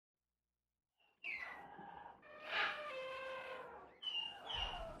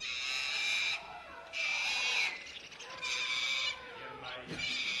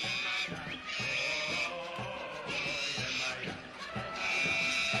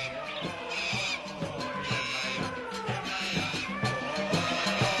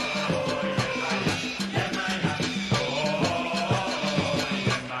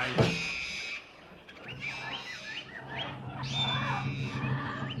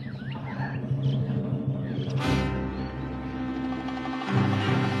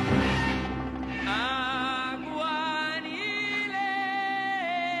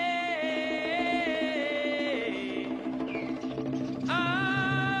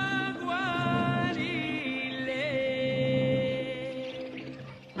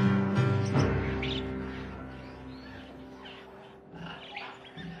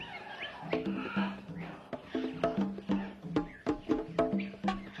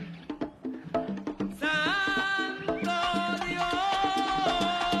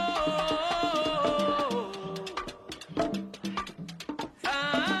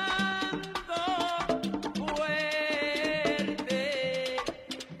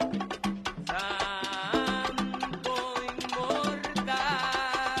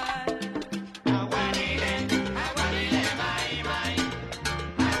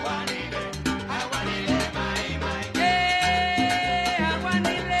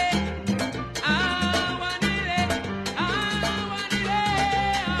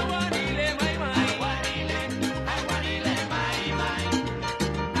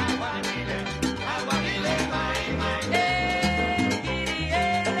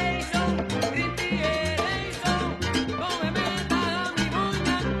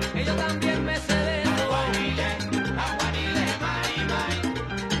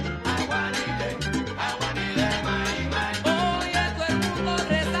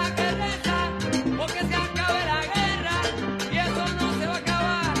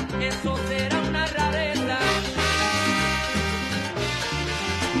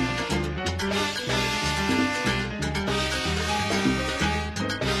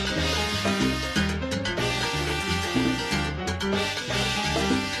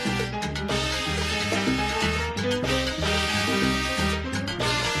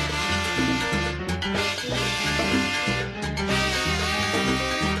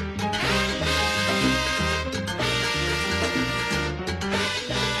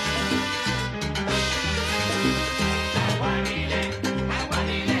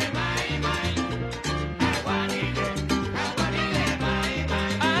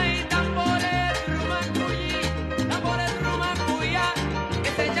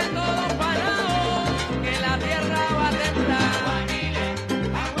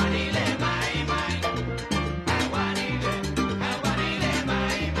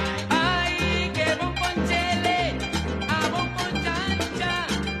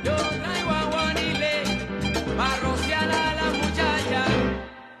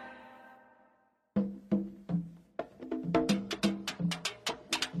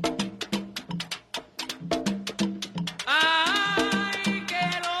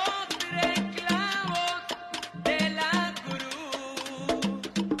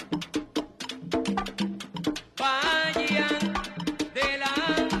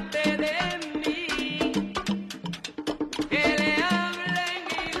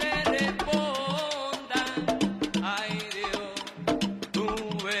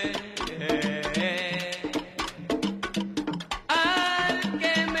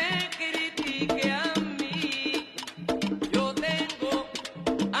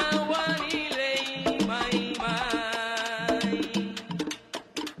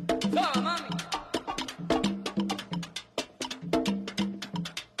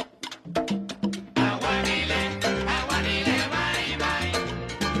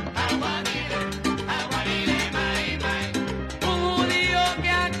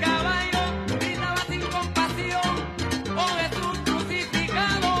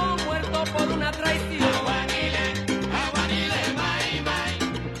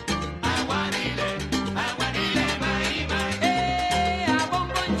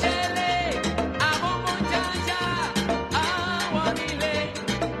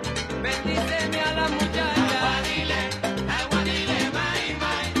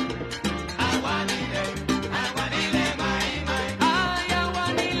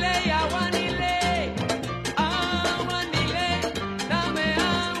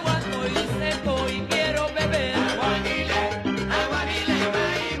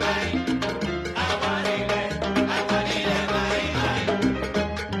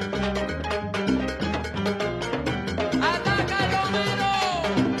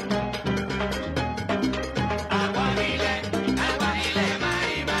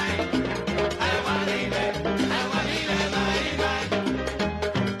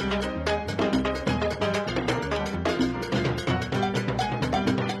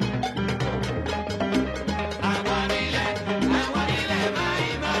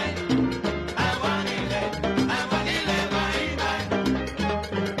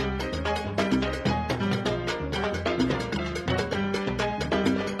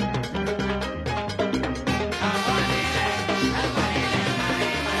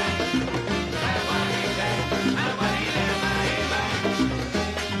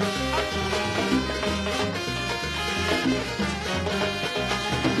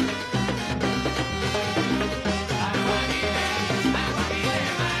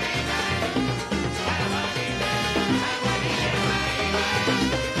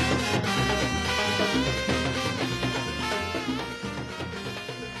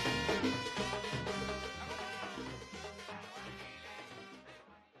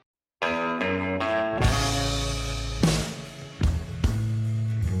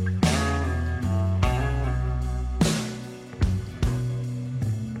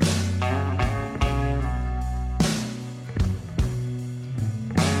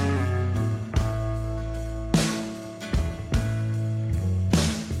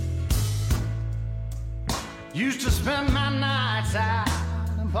spent my nights out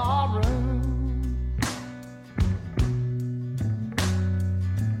in ballroom.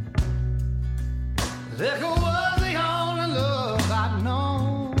 Liquor was the only love I'd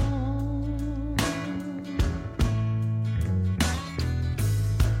known.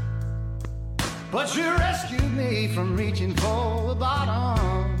 But you rescued me from reaching for the bottom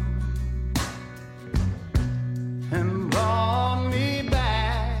and brought me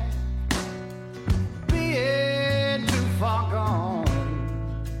back, being too far gone.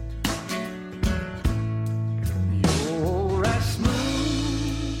 You're as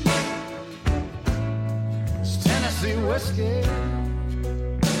smooth as Tennessee whiskey.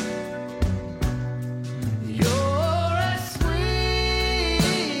 You're as sweet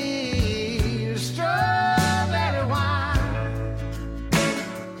as strawberry wine.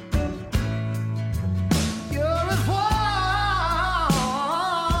 You're as warm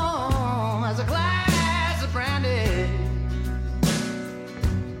as a glass of brandy.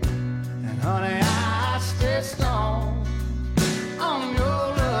 And honey, I stay strong on your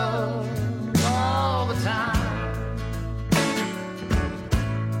love all the time.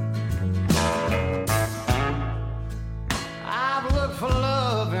 I've looked for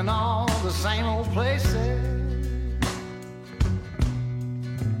love in all the same old places.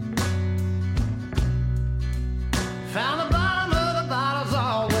 Found the bottom of the bottle's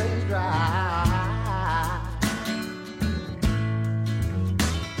always dry.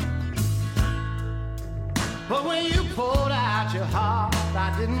 But when you poured out your heart, I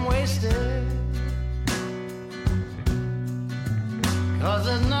didn't waste it. 'Cause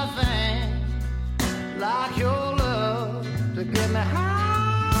there's nothing like your love to get me high.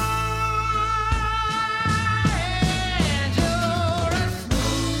 And you're as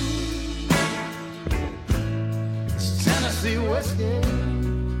smooth as Tennessee whiskey.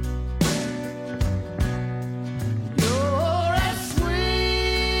 You're as sweet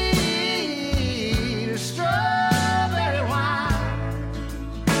as strawberry wine.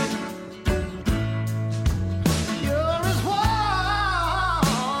 You're as warm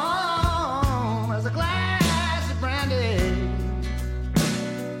as a glass of brandy.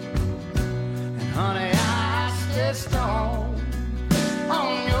 And honey, I stay strong on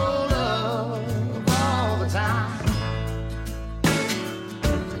your love all the time.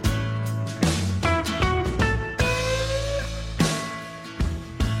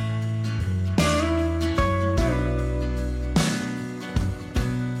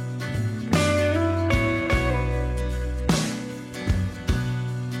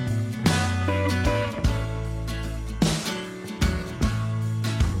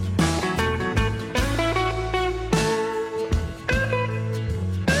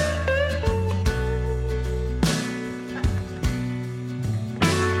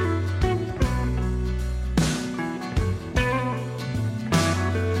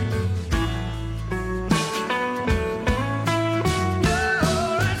 You're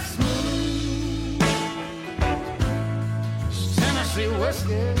as smooth as Tennessee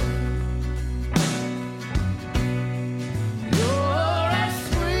whiskey. You're as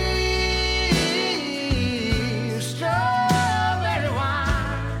sweet as strawberry wine.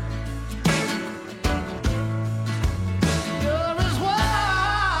 You're as warm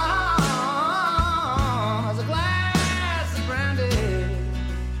as a glass of brandy.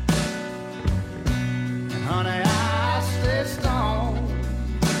 And honey, I stay strong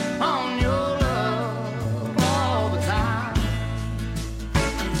on your love all the time.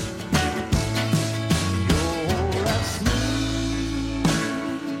 You're as smooth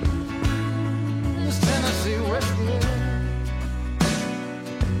as Tennessee whiskey.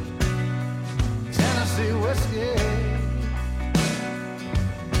 Tennessee whiskey.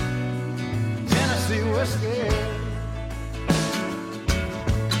 Tennessee whiskey.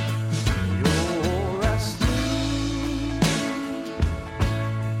 You're as smooth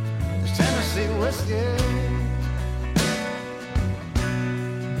as Tennessee whiskey.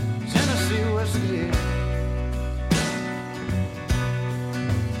 Tennessee whiskey.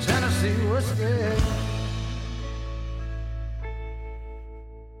 Tennessee whiskey.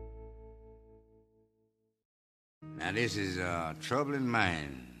 Now this is trouble in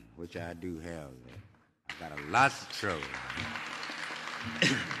mind, which I do have. I got a lot of trouble.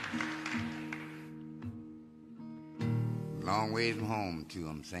 Long ways from home too,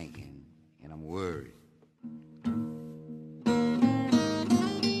 I'm thinking, and I'm worried.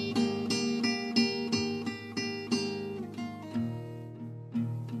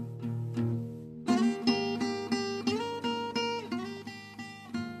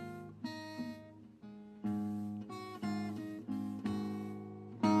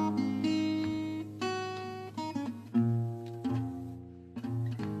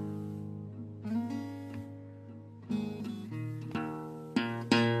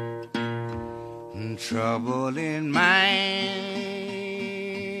 trouble in mind,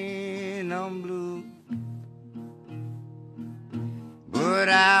 I'm blue, but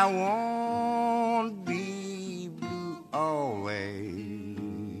I won't be blue always.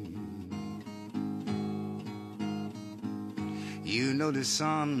 You know the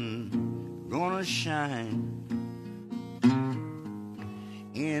sun gonna shine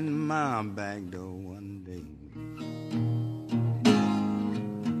in my back door one day.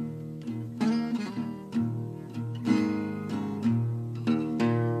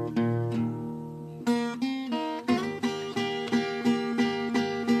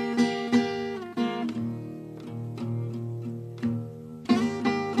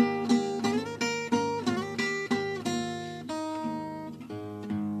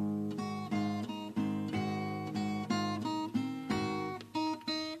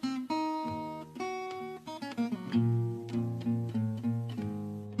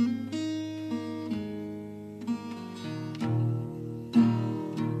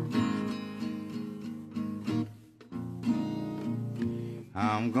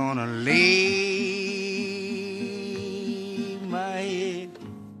 I'm gonna lay my head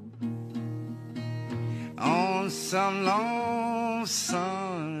on some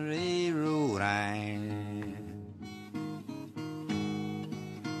lonesome railroad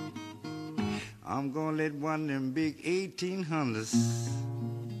I'm gonna let one of them big 1800s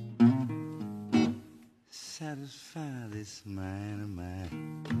satisfy this mind of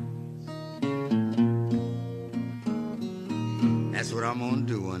mine. That's what I'm gonna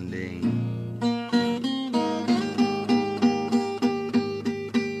do one day.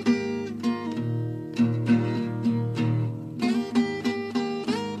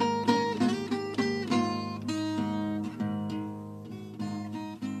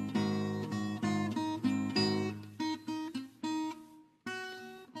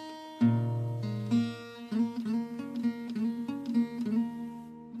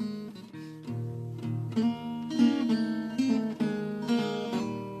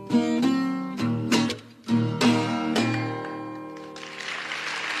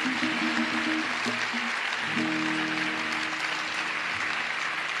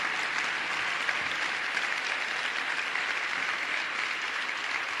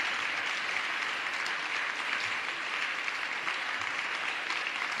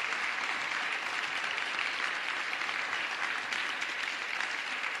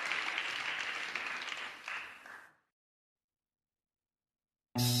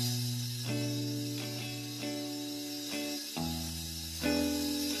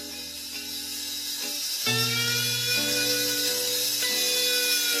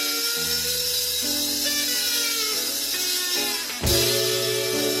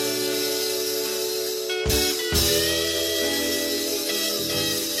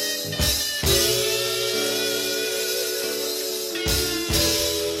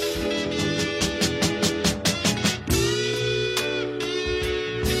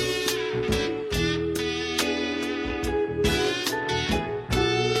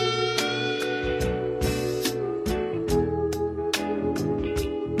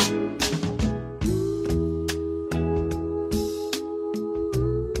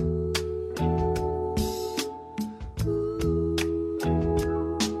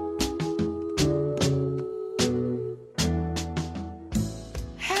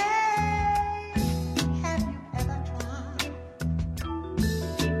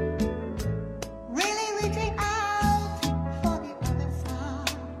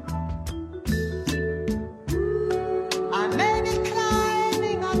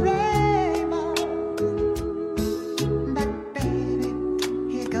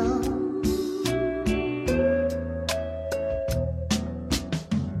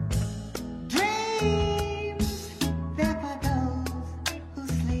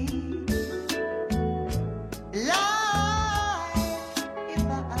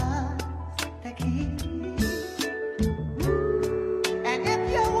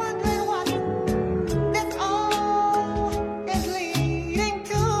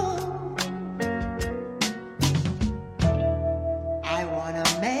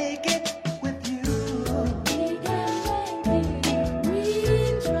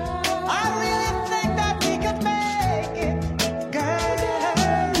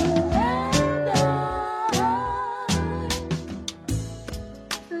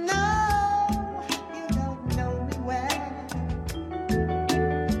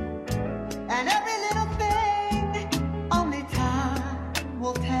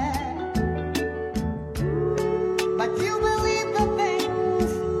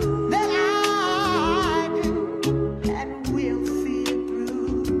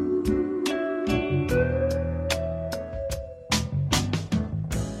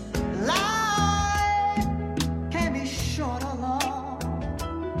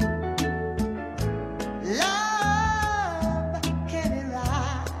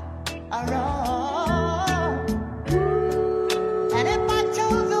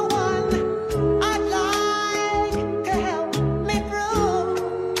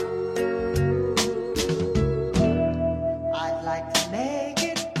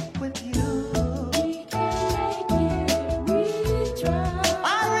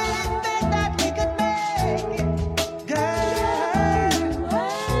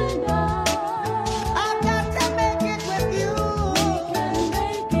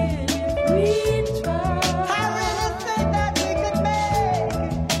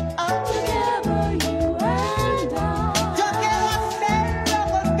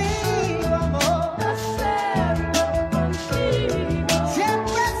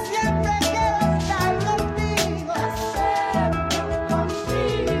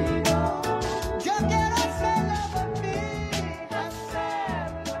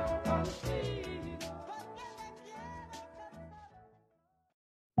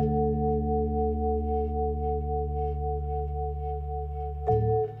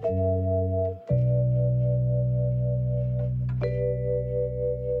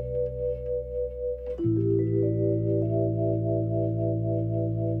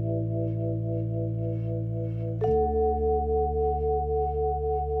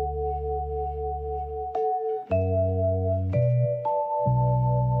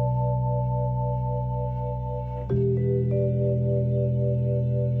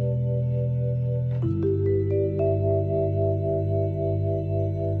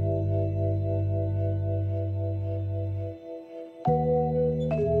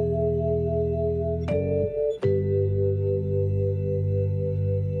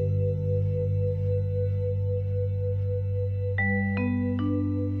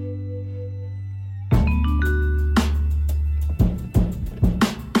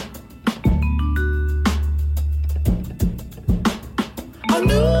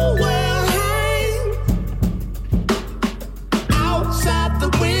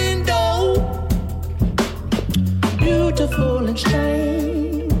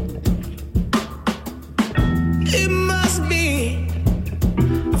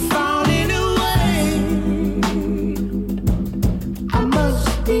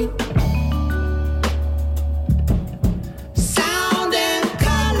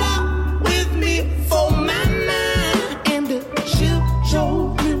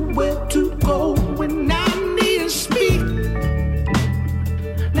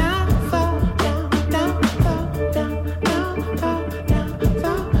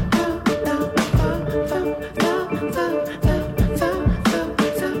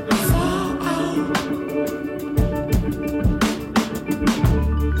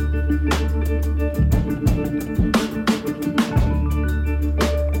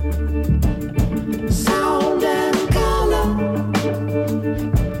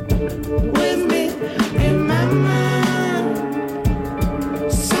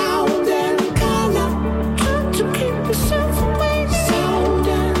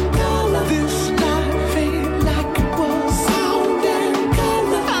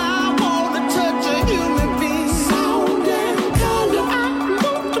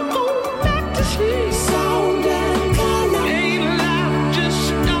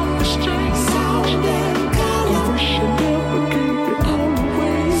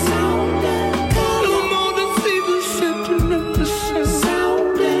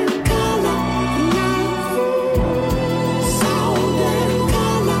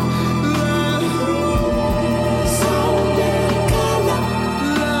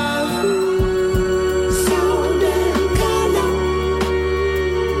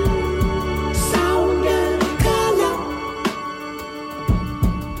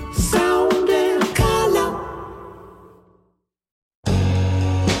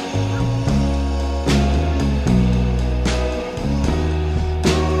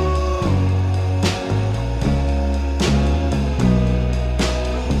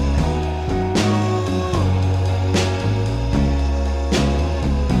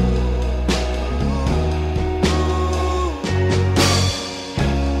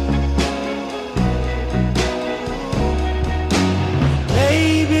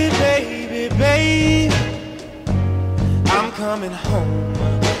 coming home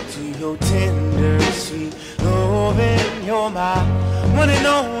to your tender, sweet loving. You're my one and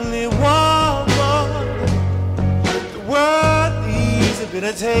only woman. The world leaves a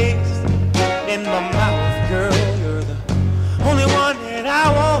bitter taste in my mouth, girl. You're the only one that I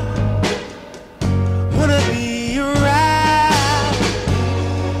want. Wanna be around.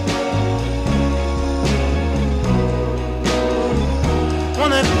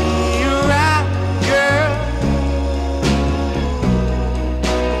 Wanna be around, girl.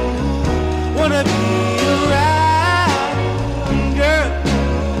 Wanna be around, girl.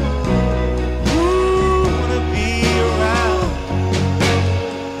 Ooh, wanna be around.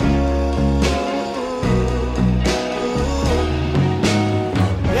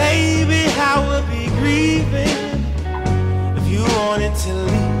 Baby, I would be grieving if you wanted to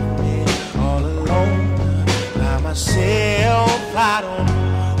leave me all alone by myself. I don't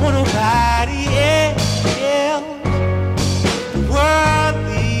want nobody else. The world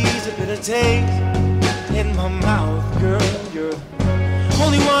leaves a bitter taste in my mouth, girl. You're the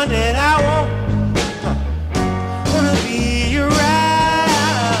only one that I want. Wanna be around.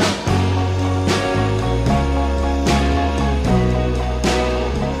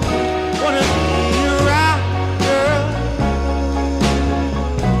 Wanna be around, girl.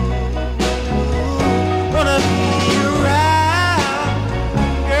 Wanna be around,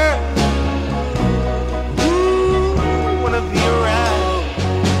 girl. Ooh, wanna be around.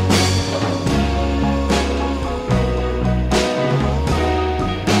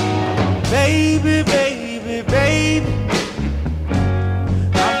 Baby, baby, baby,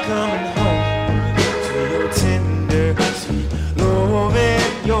 I'm coming home to your tender, sweet loving.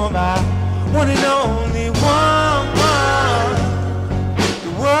 You're my one and only one.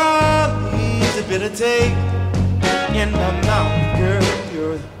 The world needs a bitter taste in my mouth, girl.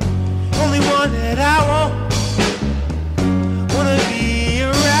 You're the only one that I want. Wanna be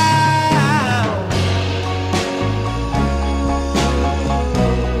around.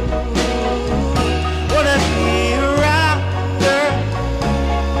 Wanna be around, girl.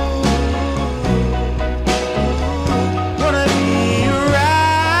 Wanna be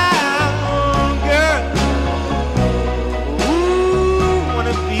around, girl. Ooh,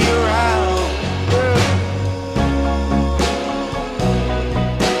 wanna be around, girl.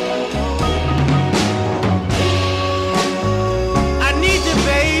 I need you,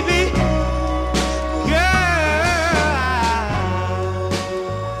 baby, girl.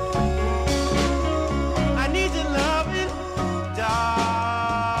 I need your loving,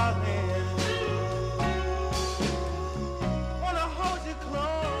 darling. Wanna hold you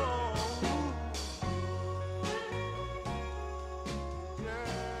close, girl.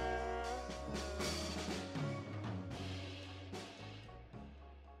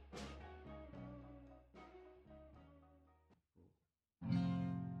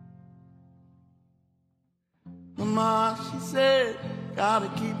 Mama, she said, gotta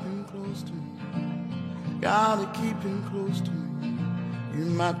keep him close to me. Gotta keep him close to me. You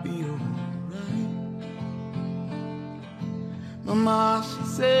might be alright. Mama, she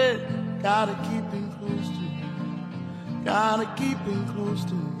said, gotta keep him close to me. Gotta keep him close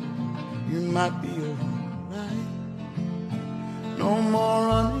to me. You might be alright. No more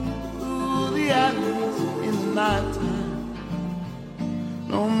running through the alleys in the nighttime.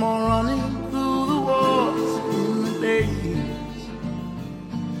 No more running through the walls in the days.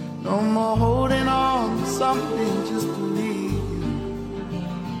 No more holding on to something just to leave you.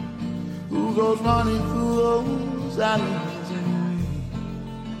 Who goes running through those alleys anyway?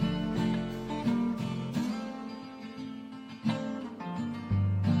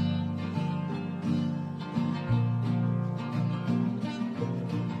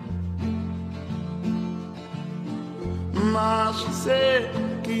 Ma, she said,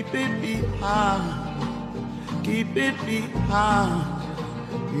 keep it behind. Keep it behind.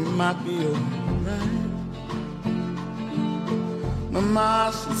 You might be alright.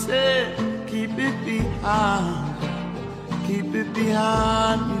 Mama, she said, keep it behind. Keep it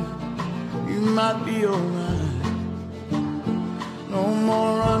behind you. You might be alright. No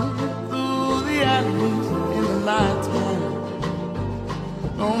more running through the alleys in the nighttime.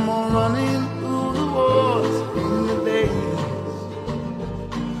 No more running through the woods in the days.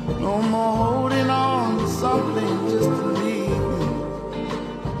 No more holding on to something just to leave you.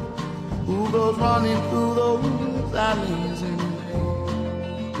 Who goes running through those alleys anyway?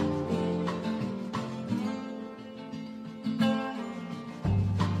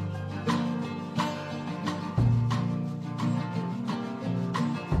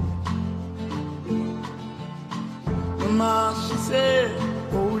 Mama, she said,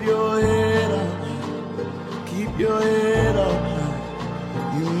 hold your head up, keep your head up.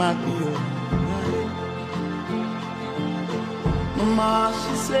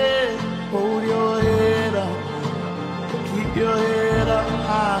 said, hold your head up, keep your head up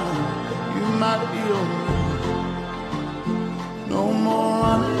high, you might be alright. No more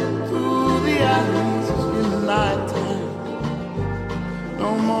running through the alleys in the nighttime. No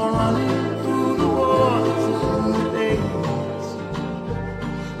more running through the woods in the days.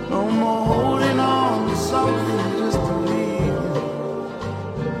 No more holding on to something just to leave you.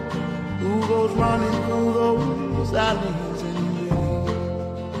 Who goes running through those alleys anyway?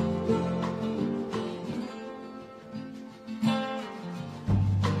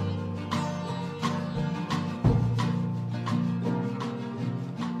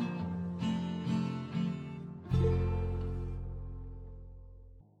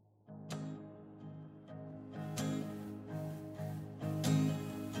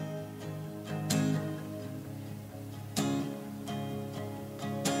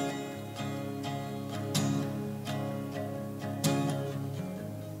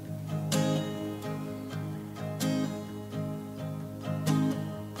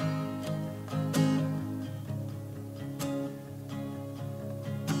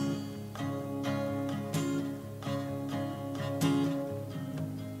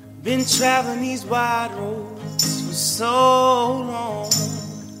 Been traveling these wide roads for so long.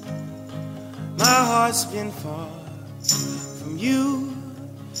 My heart's been far from you,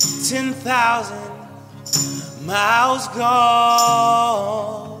 10,000 miles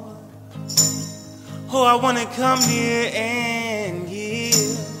gone. Oh, I wanna come here and give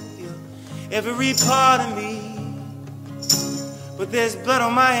you every part of me, but there's blood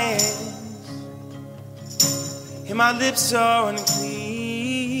on my hands and my lips are unclean.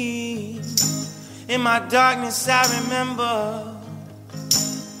 In my darkness I remember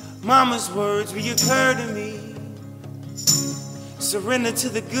Mama's words reoccur to me. Surrender to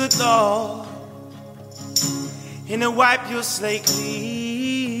the good Lord and to wipe your slate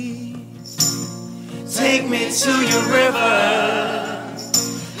clean. Take me to your river,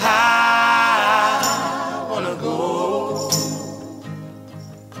 I wanna go.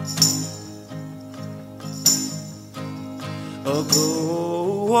 Oh,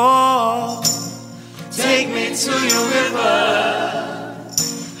 go. Take me to your river,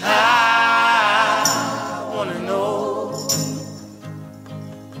 I wanna know.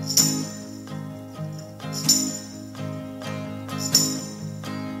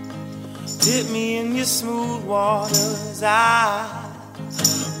 Dip me in your smooth waters, I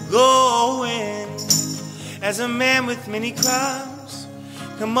go in. As a man with many crimes,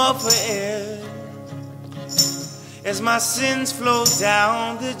 come up for air. As my sins flow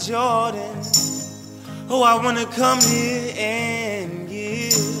down the Jordan, oh, I wanna come here and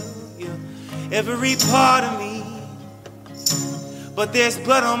give you every part of me, but there's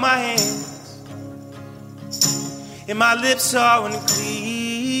blood on my hands and my lips are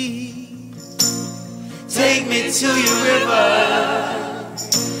unclean. Take me to your river,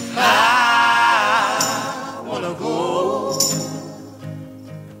 I wanna go.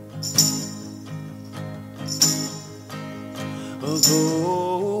 Oh,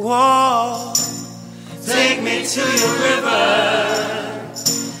 go. Take me to your river,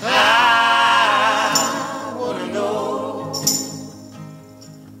 I wanna know.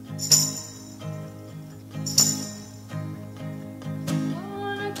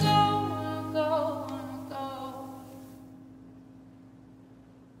 Wanna go, wanna go, wanna go.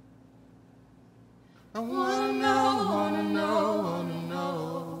 I wanna know, wanna know, wanna know.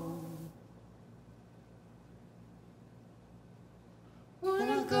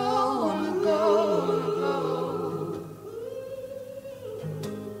 Wanna go, wanna go, wanna go.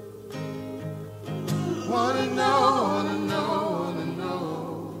 Wanna know, wanna know, wanna know.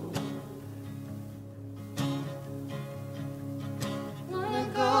 Wanna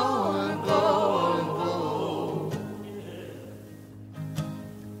go, wanna go, wanna go.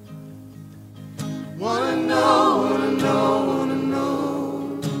 Wanna know, wanna know, wanna know.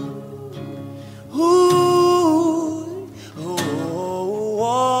 Ooh, oh.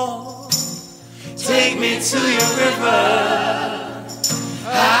 Take me to your river,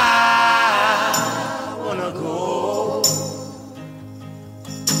 I wanna go.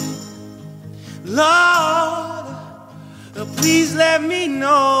 Lord, please let me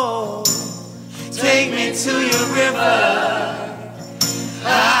know. Take me to your river, I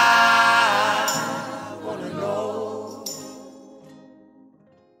wanna know.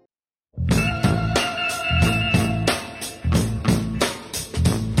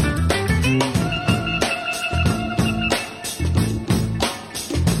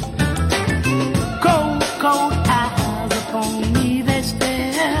 Cold, cold eyes upon me, they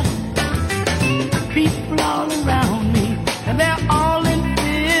stare. People all around me, and they're all in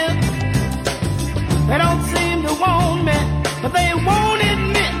fear.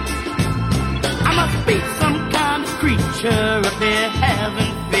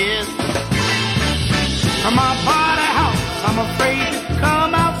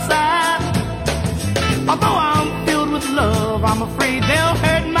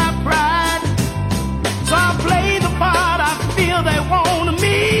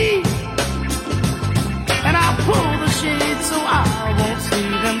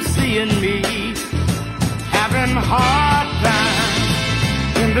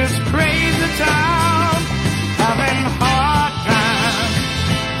 this crazy town, having hard times.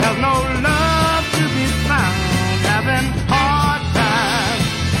 There's no love to be found, having hard times.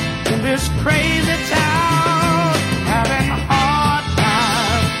 In this crazy town, having hard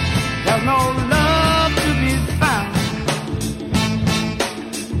times. There's no love to be found.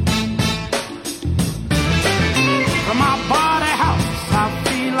 From my body house, I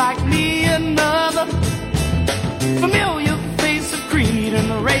feel like me another familiar face of creed in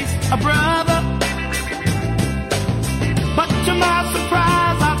the race, a brother. But to my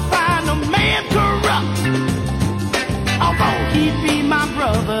surprise, I find a man corrupt. Although he be my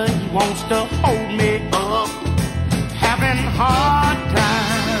brother, he wants to hold me up. Having hard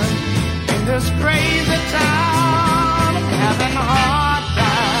times in this crazy town, having hard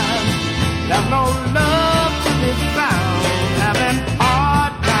times. There's no love to be found, having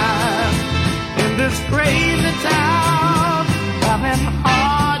hard times in this crazy town, having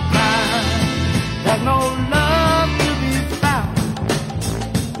hard times. There's no love to be found.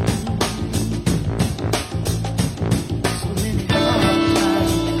 So many hard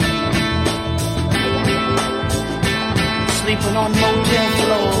times. Sleeping on motel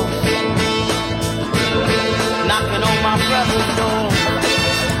floors, knocking on my brother's door,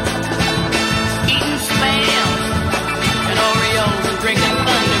 eating spam and Oreos and drinking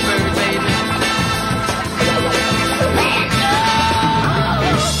Thunderbird, baby.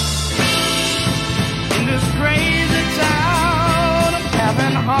 In this crazy town, I'm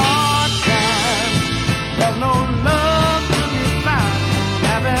having hard times. There's no love to be found,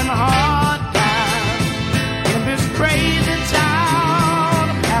 having hard times. In this crazy town,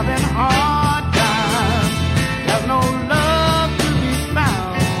 I'm having hard times. There's no love to be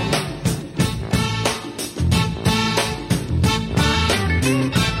found.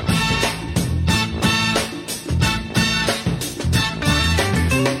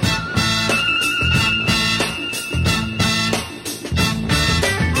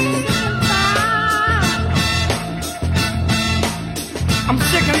 I'm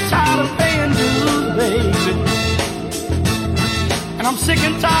sick and tired of paying dues, baby. And I'm sick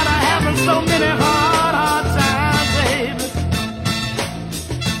and tired of having so many hard times, baby.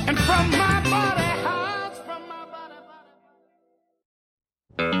 And from my body house, from my body.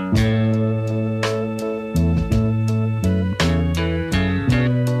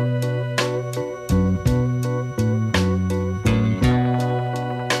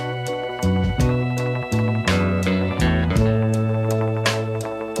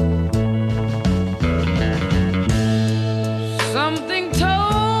 Something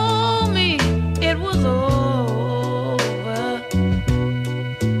told me it was over.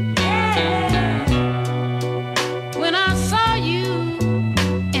 When I saw you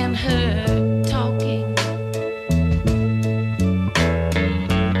and her talking,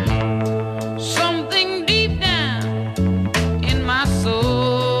 something deep down in my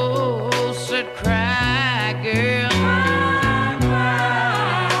soul said, cry, girl.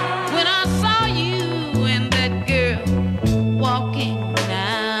 When I saw you and that girl walking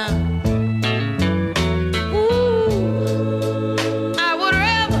down, ooh, I would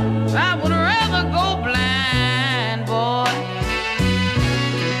rather go blind, boy,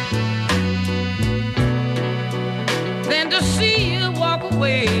 than to see you walk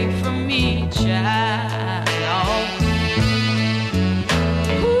away from me, child.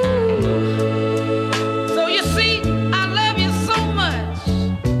 Ooh. So you see, I love you so much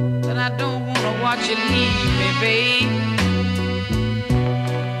that I don't want to watch you leave me, babe.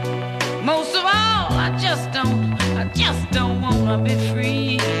 Most of all, I just don't want to be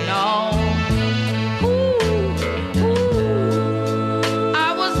free, no. Ooh, ooh. I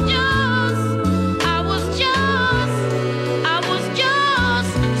was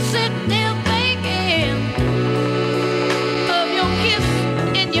just sitting there thinking of your kiss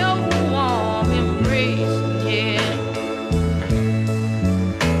and your warm embrace, yeah.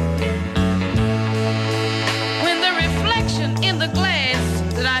 When the reflection in the glass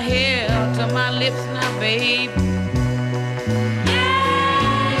that I held to my lips now, babe,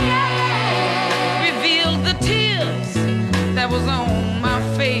 revealed the tears that was on my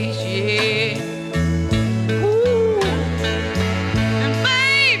face, yeah. Ooh. And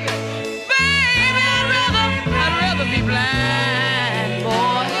baby, I'd rather be blind,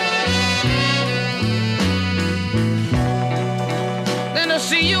 boy, than to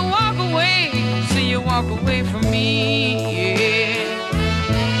see you walk away from me, yeah.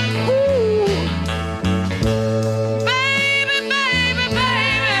 Ooh. Baby, I'd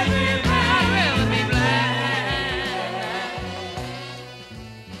rather be blind.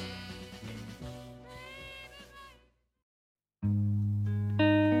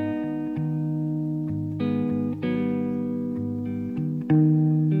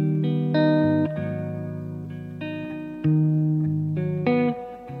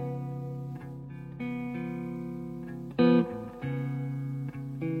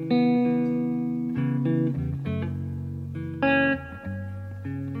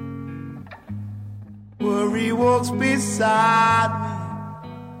 walks beside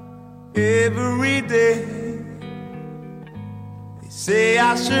me every day. They say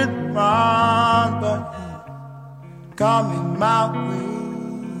I should run, but he's coming my way.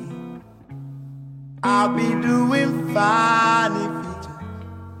 I'll be doing fine if you just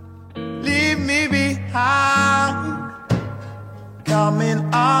leave me behind. Coming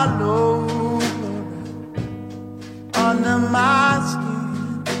all over under my skin.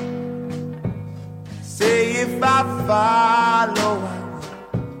 Say if I follow, I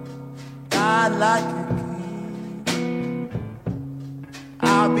will die like a king.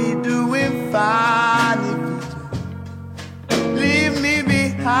 I'll be doing fine if you just leave me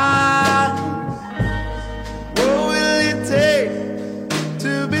behind. What will it take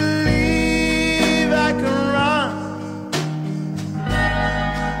to believe I can run?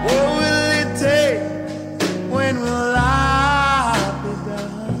 What will it take? When will I be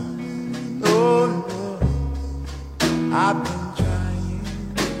done? Oh Lord, I've been trying.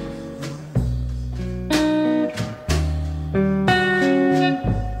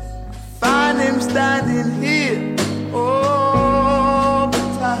 Find him standing here all the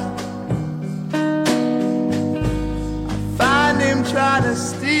time. I find him trying to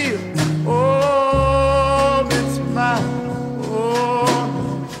steal all that's mine.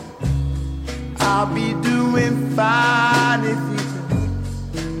 I'll be doing fine if you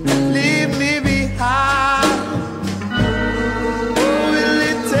just leave me behind. What will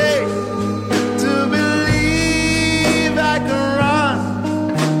it take to believe I can run?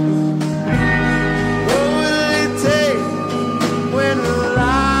 What will it take? When will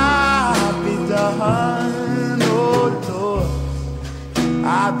I be done? Oh Lord,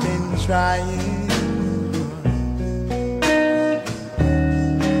 I've been trying.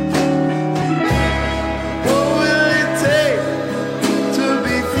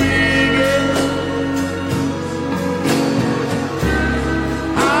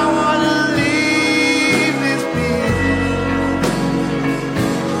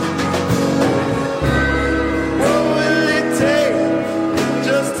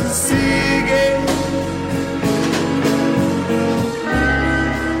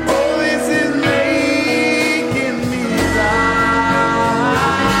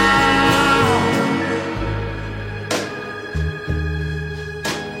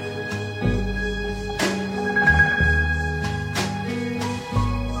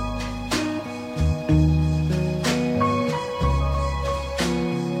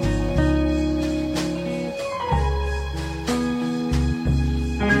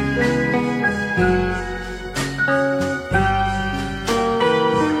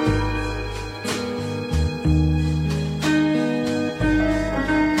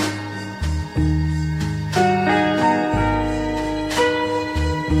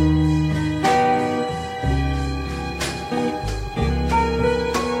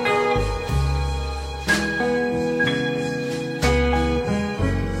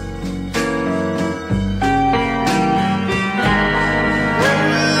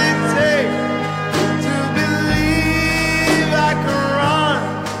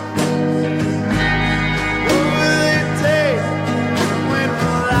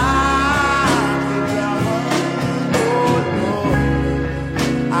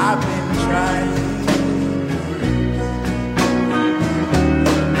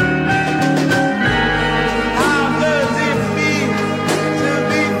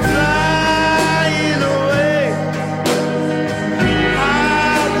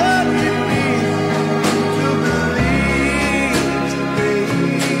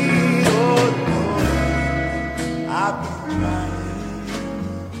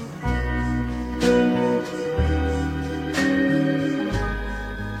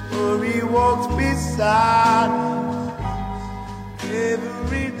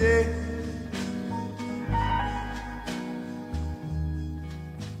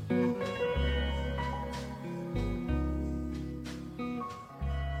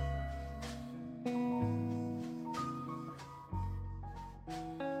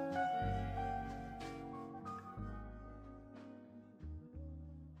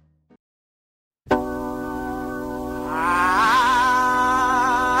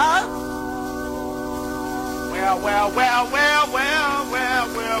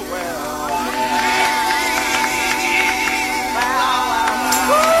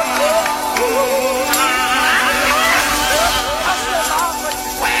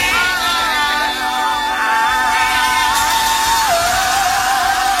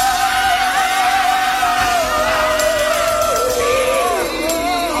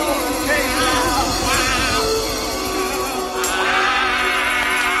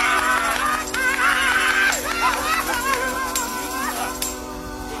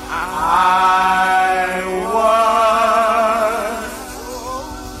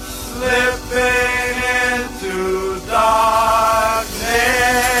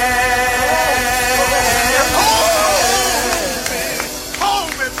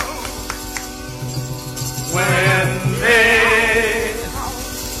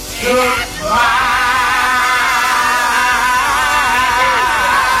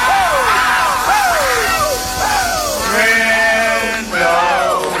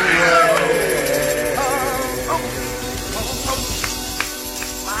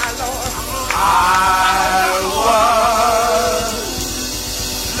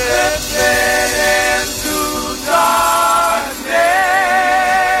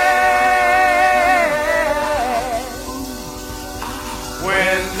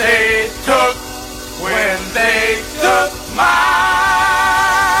 when they took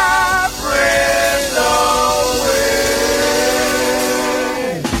my friend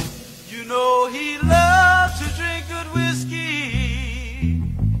away. You know he loves to drink good whiskey.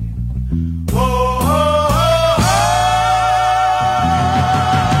 Oh, oh, oh,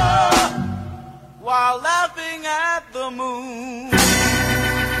 oh, while laughing at the moon.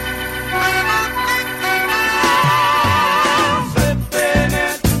 Slipping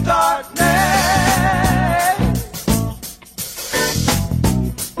into darkness.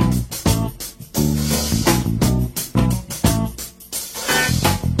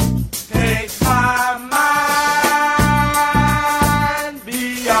 Take my mind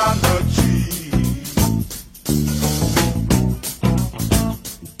beyond the trees.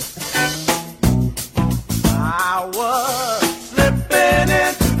 I was slipping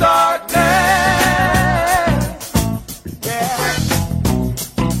into darkness. Yeah.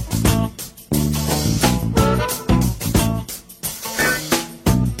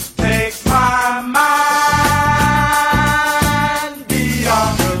 Take my mind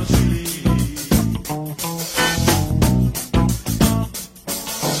beyond the trees.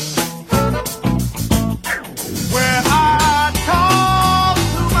 Where I talk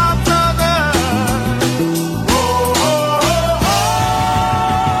to my brother, oh, oh, oh,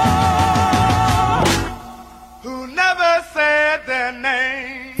 oh, who never said their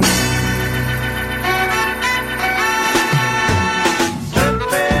name.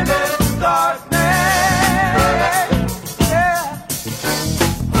 Slipping into darkness, yeah.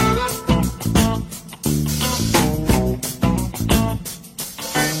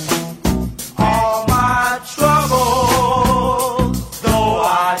 All my troubles, though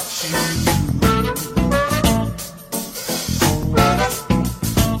I choose,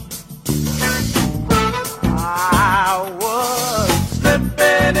 I was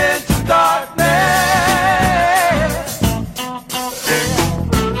slipping into darkness.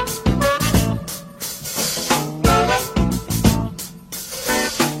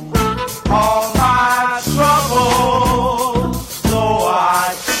 All my troubles, though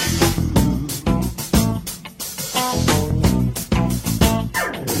I choose.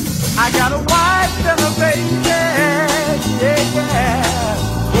 I got a wife and a baby, yeah, yeah.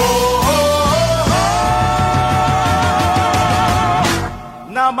 Oh, oh, oh,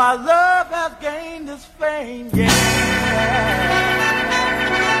 oh. Now my love has gained its fame, yeah.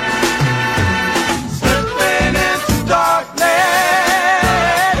 Slipping into darkness,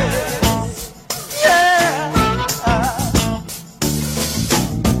 yeah.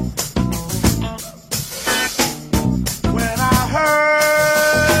 When I heard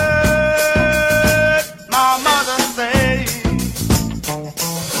my mother say,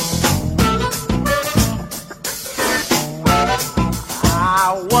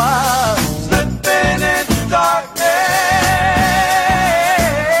 I was slipping into darkness.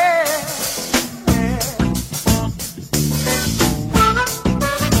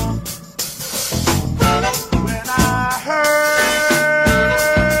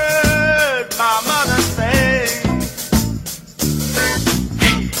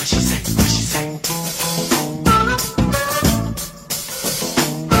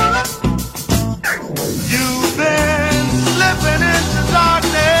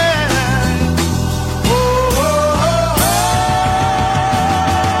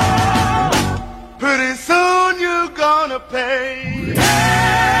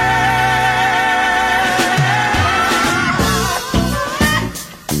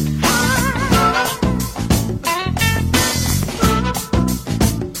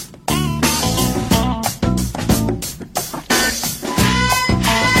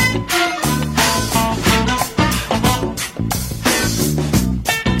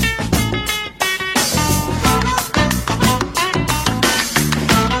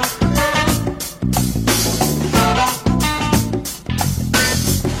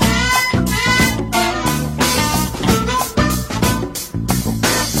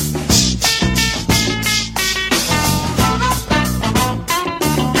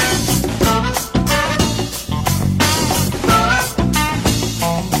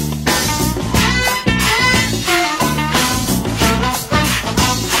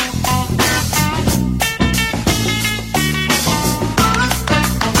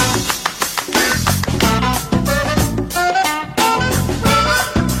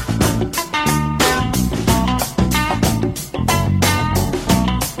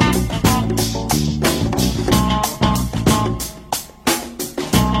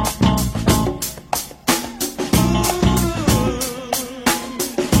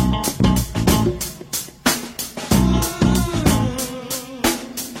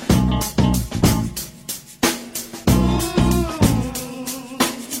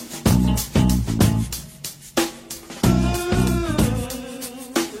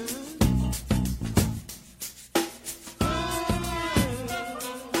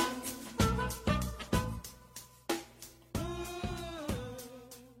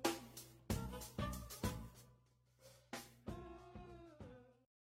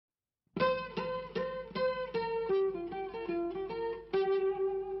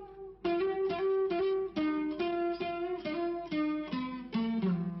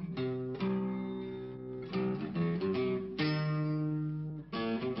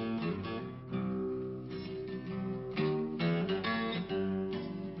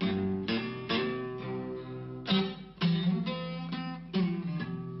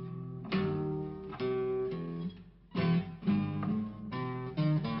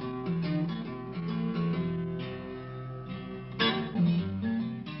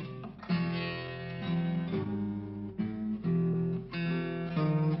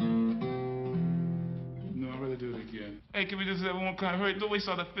 Hey, can we just have one kind of hurry? Don't waste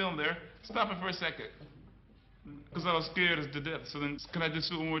all the film there. Stop it for a second. Because I was scared as to death. So then, can I just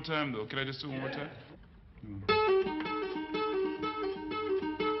do it one more time, though? Can I just do it one more time?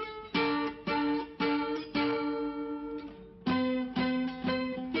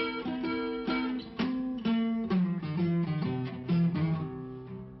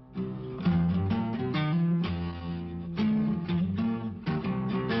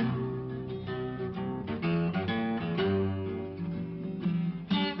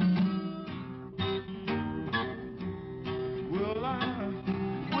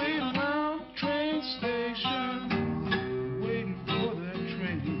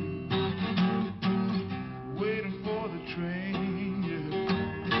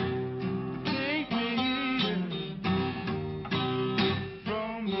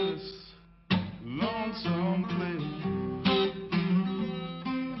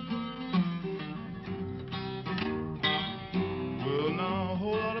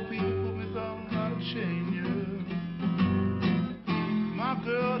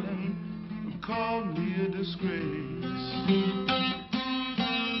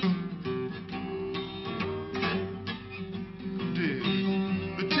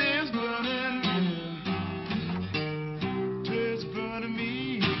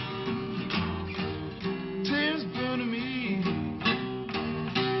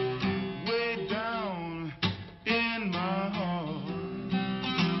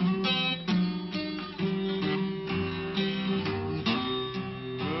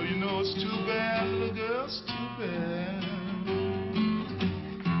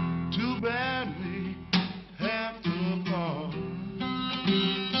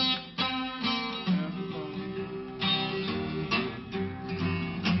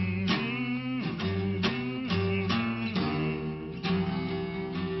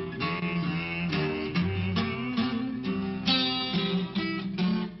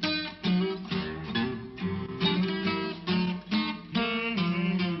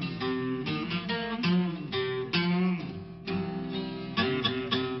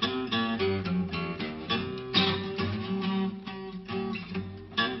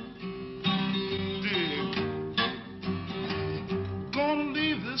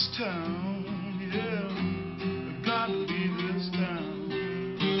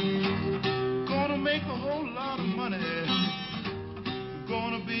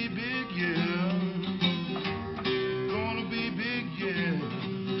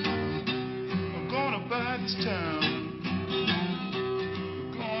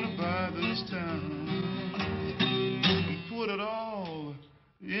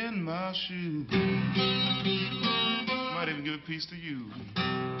 To you.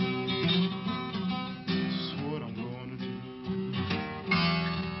 This is what I'm gonna do.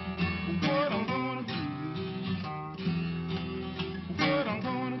 What I'm gonna do. What I'm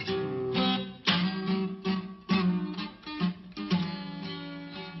gonna do.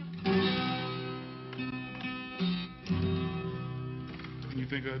 You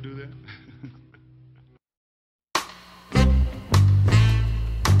think I'll do that?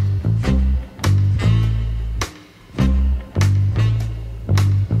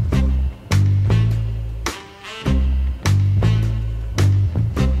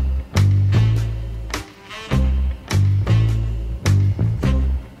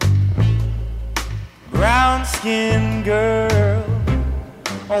 Brown-skinned girl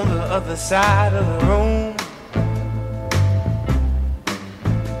on the other side of the room.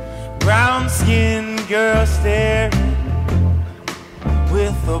 Brown-skinned girl staring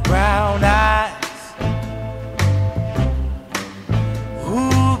with her brown eyes.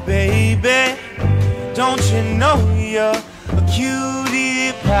 Ooh, baby, don't you know you're a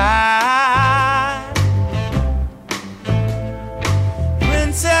cutie pie?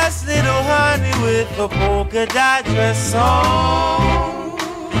 Princess, little honey with a polka dot dress on.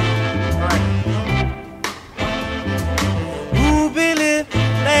 Ruby lip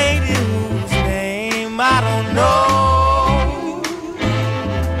lady whose name I don't know.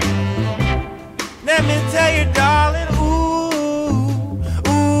 Let me tell you, darling, ooh,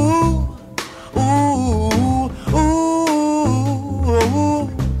 ooh, ooh, ooh,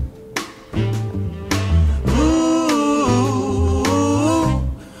 ooh.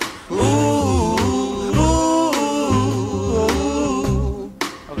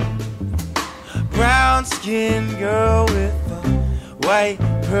 Brown-skinned girl with the white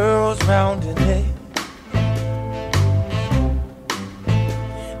pearls round her neck.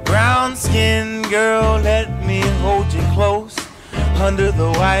 Brown-skinned girl, let me hold you close under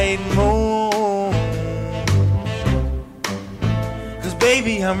the white moon. 'Cause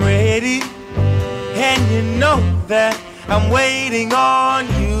baby, I'm ready, and you know that I'm waiting on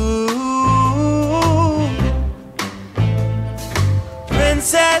you.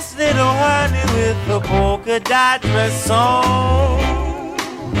 Princess, little honey with a polka dot dress on.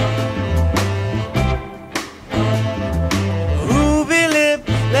 Ruby lip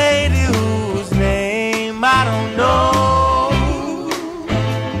lady whose name I don't know.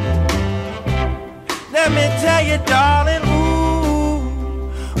 Let me tell you, darling, ooh,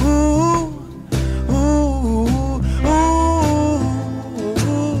 ooh, ooh,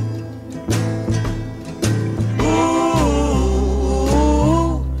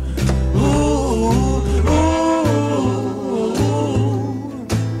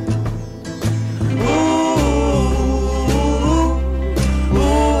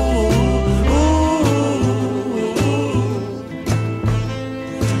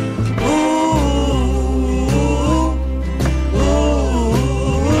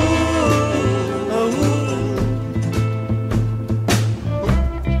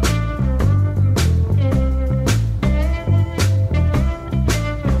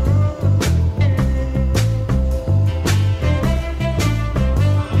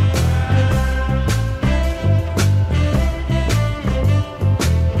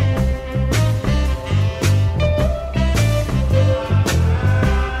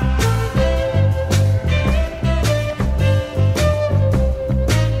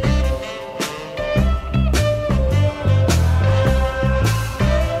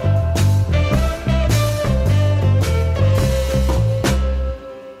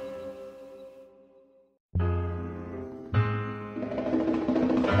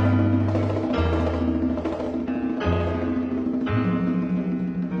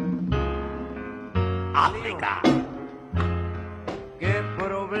 África. ¿Qué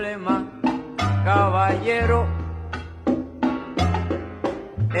problema, caballero,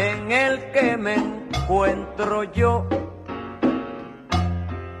 en el que me encuentro yo?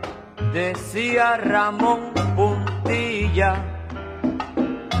 Decía Ramón Puntilla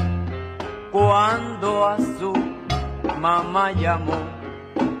cuando a su mamá llamó.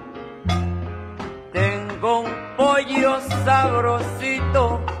 Tengo un pollo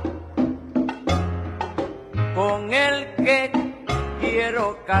sabrosito con el que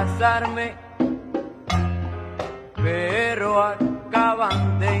quiero casarme, pero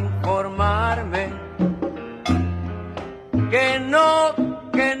acaban de informarme que no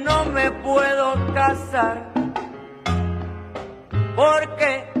me puedo casar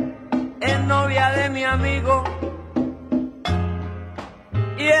porque es novia de mi amigo,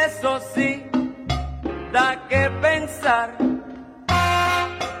 y eso sí da que pensar.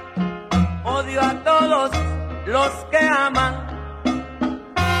 Odio a todos los que aman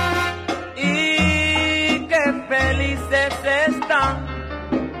y que felices están,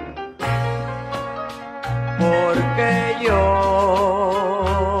 porque yo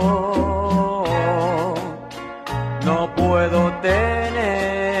no puedo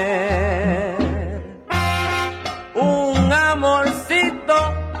tener un amorcito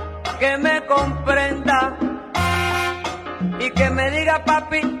que me comprenda y que me diga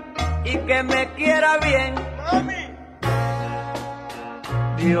papi y que me quiera bien. ¡Mami!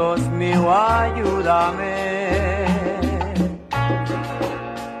 Dios mío, ayúdame.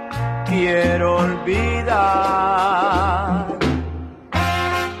 Quiero olvidar.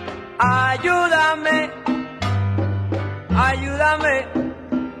 Ayúdame, ayúdame,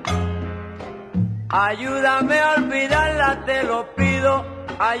 ayúdame a olvidarla, te lo pido,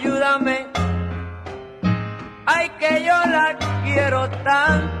 ayúdame. Ay, que yo la quiero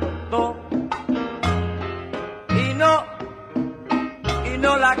tanto y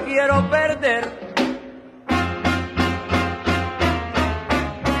no la quiero perder.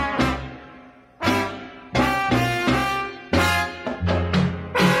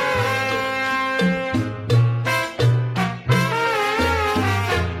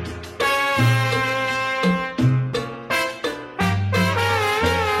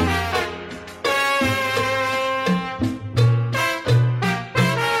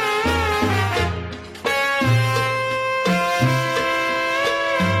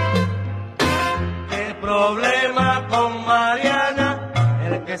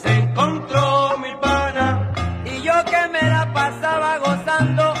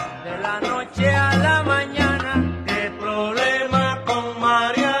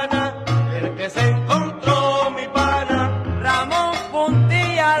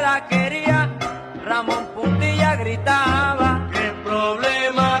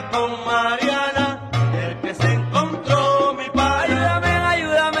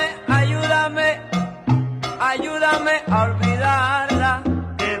 A olvidarla.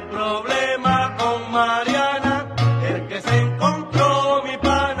 ¿Qué problema con Mariana? El que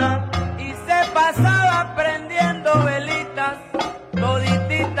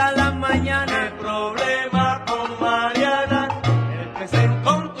mañana. El problema con Mariana, el que se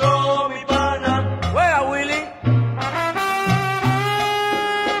encontró mi pana. Juega, Willie.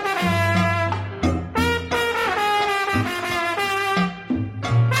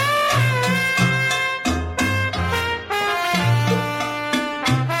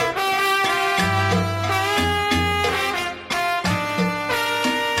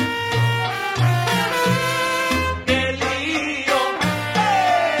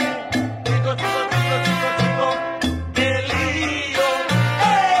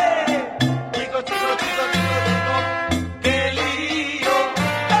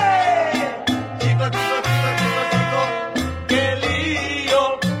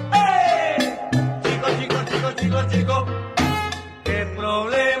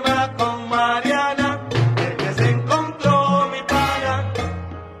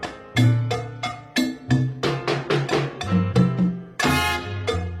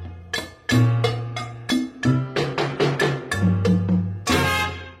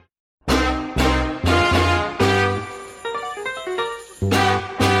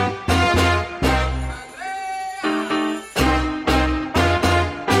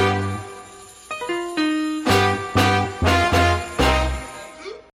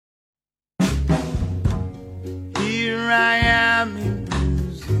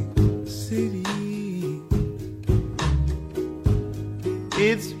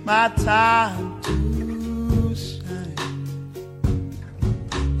 My time to shine.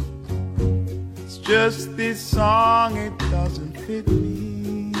 It's just this song, it doesn't fit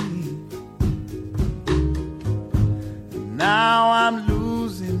me. Now I'm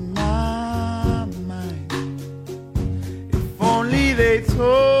losing my mind. If only they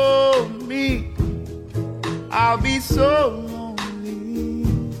told me I'll be so lonely.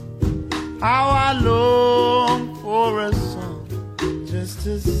 How I long for a song just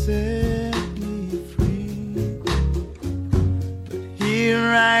to set me free. But here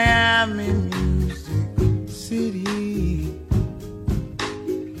I am in Music City.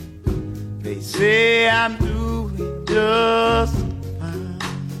 They say I'm doing just fine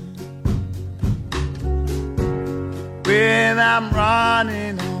when I'm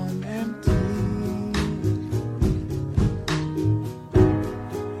running on empty.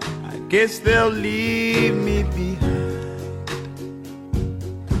 I guess they'll leave me behind.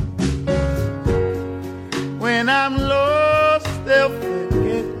 When I'm lost, they'll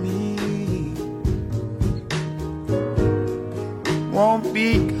forget me. Won't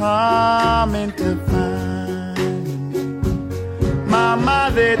be coming to find me. Mama,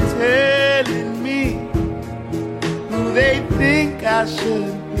 they're telling me who they think I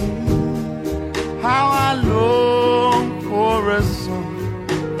should be. How I long for a song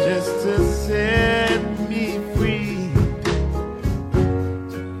just to set me free.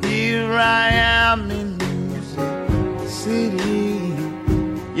 Here I am in City,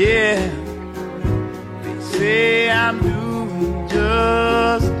 yeah. They say I'm doing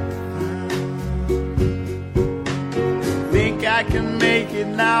just fine. Think I can make it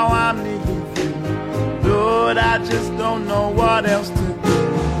now, I'm needing you. Lord, I just don't know what else to do.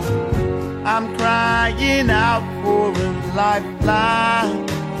 I'm crying out for a lifeline.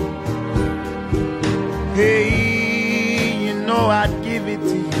 Hey, you know I'd give it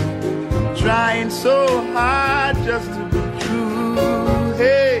to you. I'm trying so hard just to be true.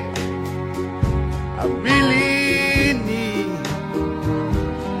 Hey, I really need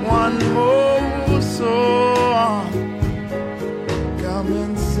one more song. Come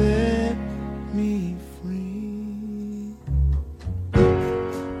and set me free.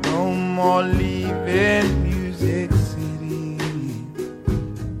 No more leaving Music City,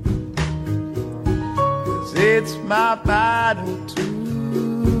 'cause it's my battle to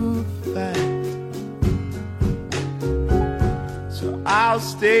fight. I'll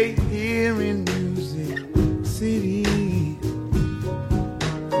stay here in Music City.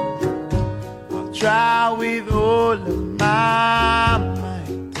 I'll try with all of my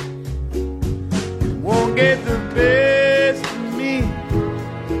might. It won't get the best of me.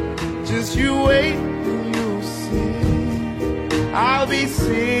 Just you wait and you'll see. I'll be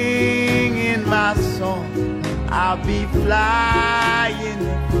singing my song. I'll be flying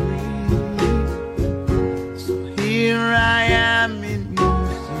free. So here I am in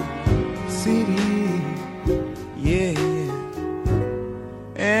City, yeah,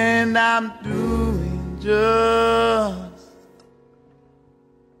 and I'm doing just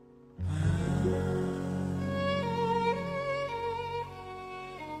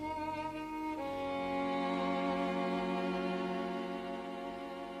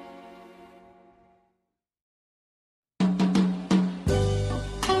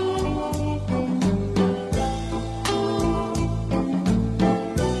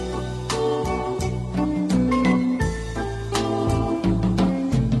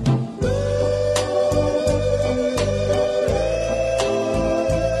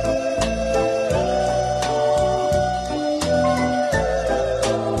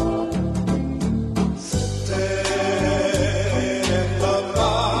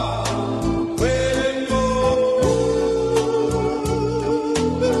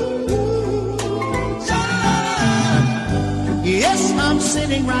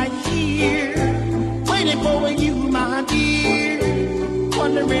sitting right here, waiting for you, my dear,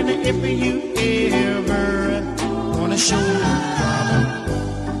 wondering if you ever gonna show love.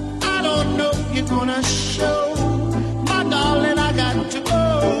 I don't know if you're gonna show, my darling, I got to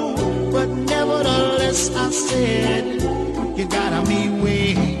go, but nevertheless I said, you gotta be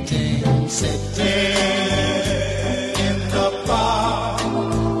waiting, sitting in the bar,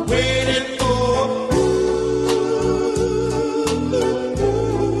 waiting for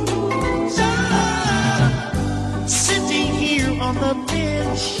sitting here on the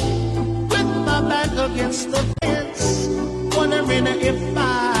bench with my back against the fence, wondering if I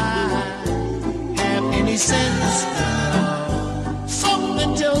have any sense.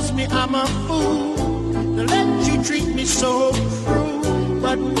 Something tells me I'm a fool to let you treat me so cruel,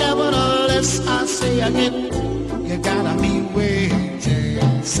 but nevertheless I say again, you gotta be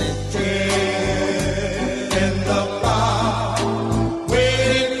waiting, sitting in the bar,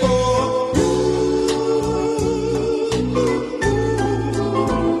 waiting for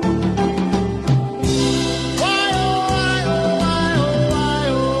why, oh, why, oh, why, oh, why,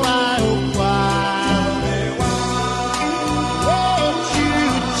 oh, why, oh, why? Won't you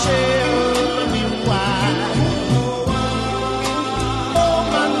tell me why? Oh,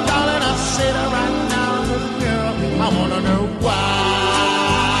 my darling, I said it right now, girl, I wanna know why.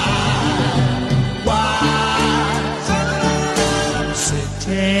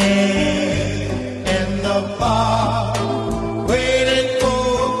 Sitting in the bar, waiting for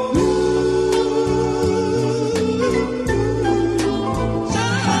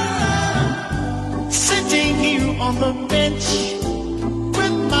sitting here on the bench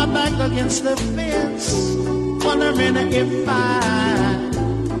with my back against the fence, wondering if I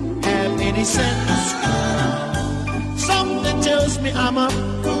have any sense. Something tells me I'm a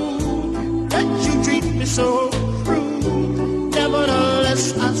fool that you treat me so cruel.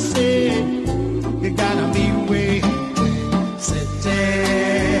 Nevertheless, I said, you gotta be waiting, sitting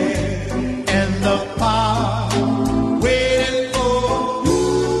in the park, waiting for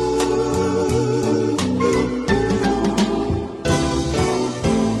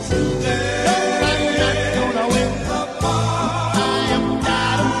I'm not gonna win the park. I am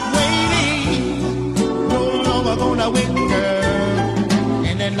tired of waiting. No longer gonna win, girl.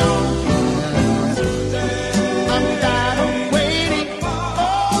 And then long. I'm tired of waiting. Oh,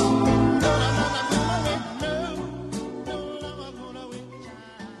 no, longer gonna win.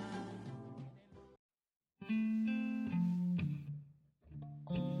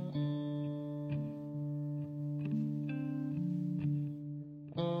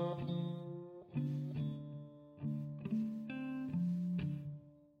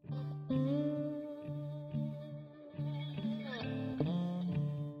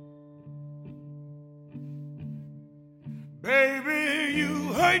 Baby, you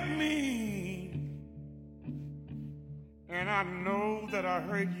hurt me, and I know that I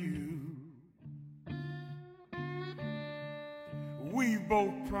hurt you. We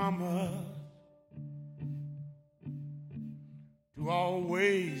both promised to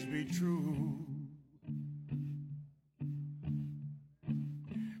always be true.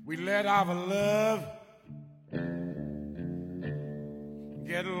 We let our love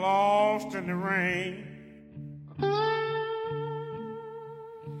get lost in the rain.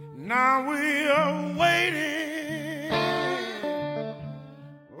 Now we are waiting,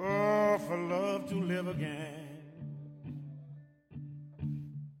 oh, for love to live again.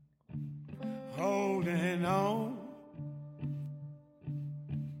 Holding on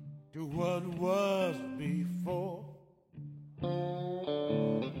to what was before.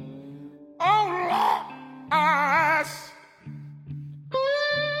 Oh, Lord, I ask,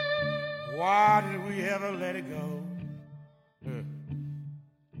 why did we ever let it go?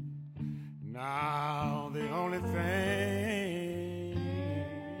 Now the only thing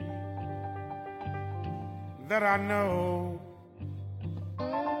that I know,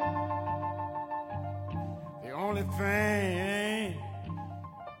 the only thing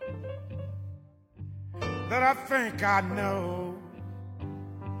that I think I know,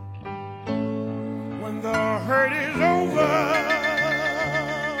 when the hurt is over,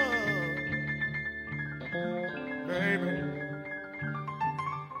 baby,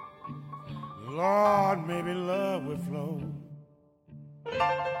 Lord, maybe love will flow.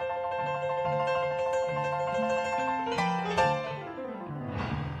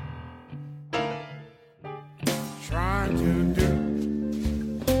 Trying to do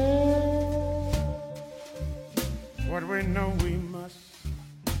what we know we must.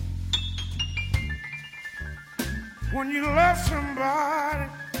 When you love somebody,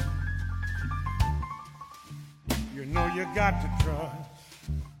 you know you got to trust.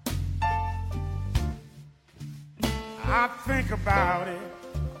 I think about it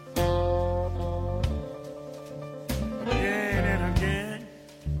again and again.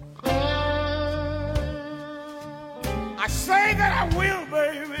 I say that I will,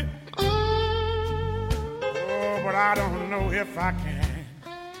 baby. Oh, but I don't know if I can.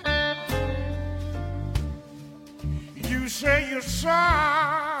 You say you're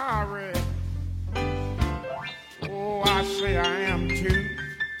sorry. Oh, I say I am too.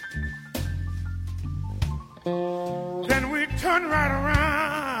 Then we turn right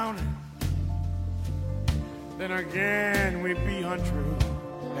around. Then again we be untrue.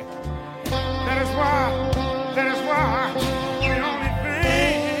 That is why the only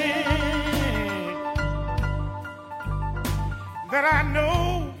thing that I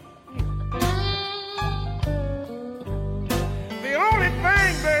know, the only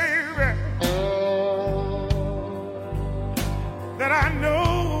thing, baby, that I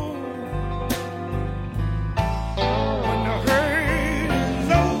know, when the hurt is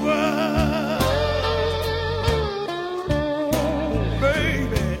over,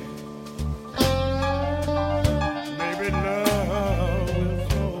 baby, maybe love will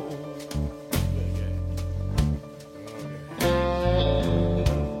flow.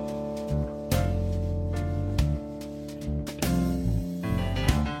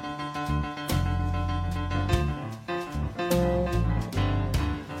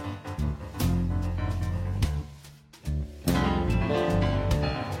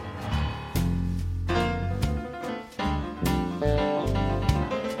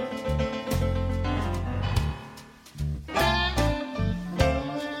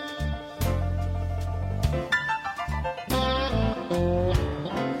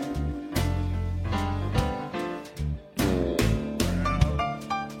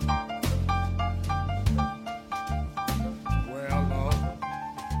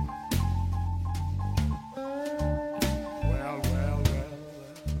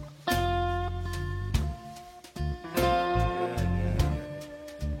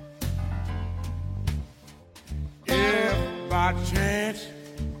 By chance,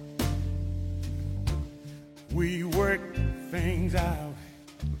 we work things out.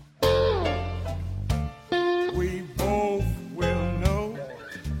 We both will know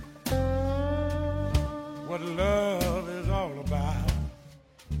what love is all about.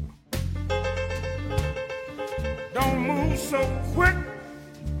 Don't move so quick,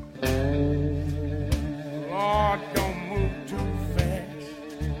 Lord, don't move too fast.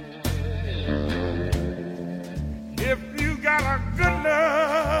 If you got a good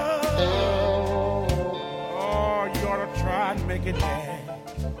love, oh, you ought to try and make it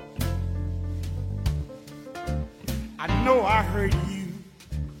last. I know I hurt you,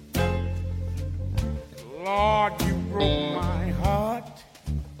 Lord, you broke my heart.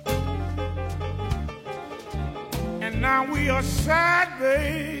 And now we are sad,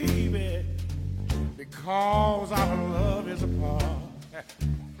 baby, because our love is apart.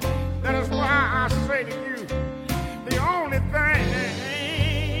 That is why I say to you, the only thing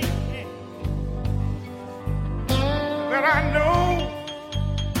that I know,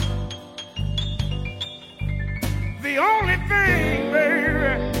 the only thing,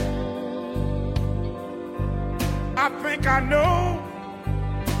 baby, I think I know.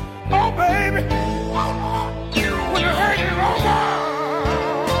 Oh, baby, when the hurt is over,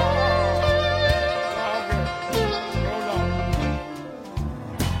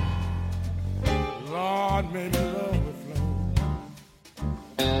 Lord, maybe love will flow.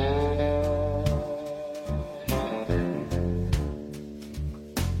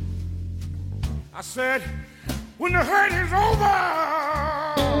 I said, when the hurt is over,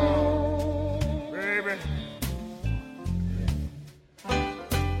 baby,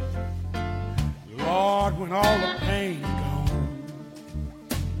 Lord, when all the pain is gone,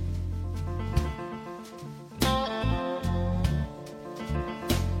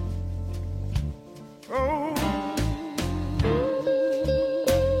 oh,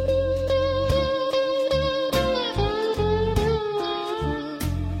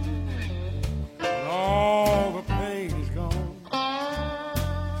 all the pain is gone.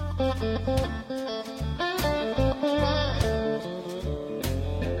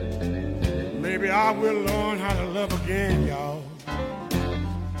 Maybe I will learn how to love again, y'all.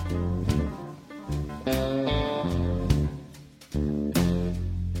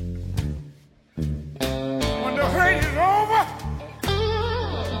 When the hurt is over,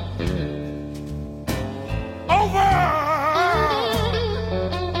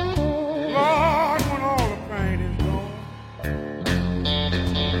 Lord, when all the pain is gone.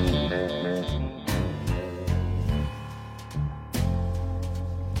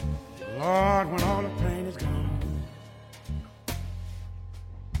 Lord, when all the pain is gone.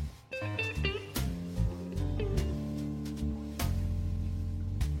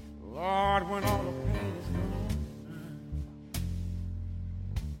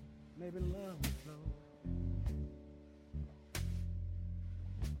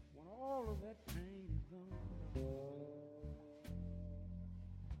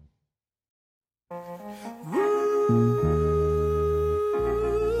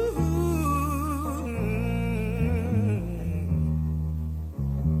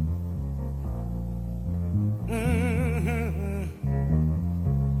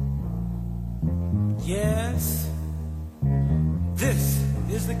 Yes, this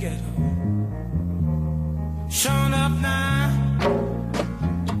is the ghetto. Showing up now.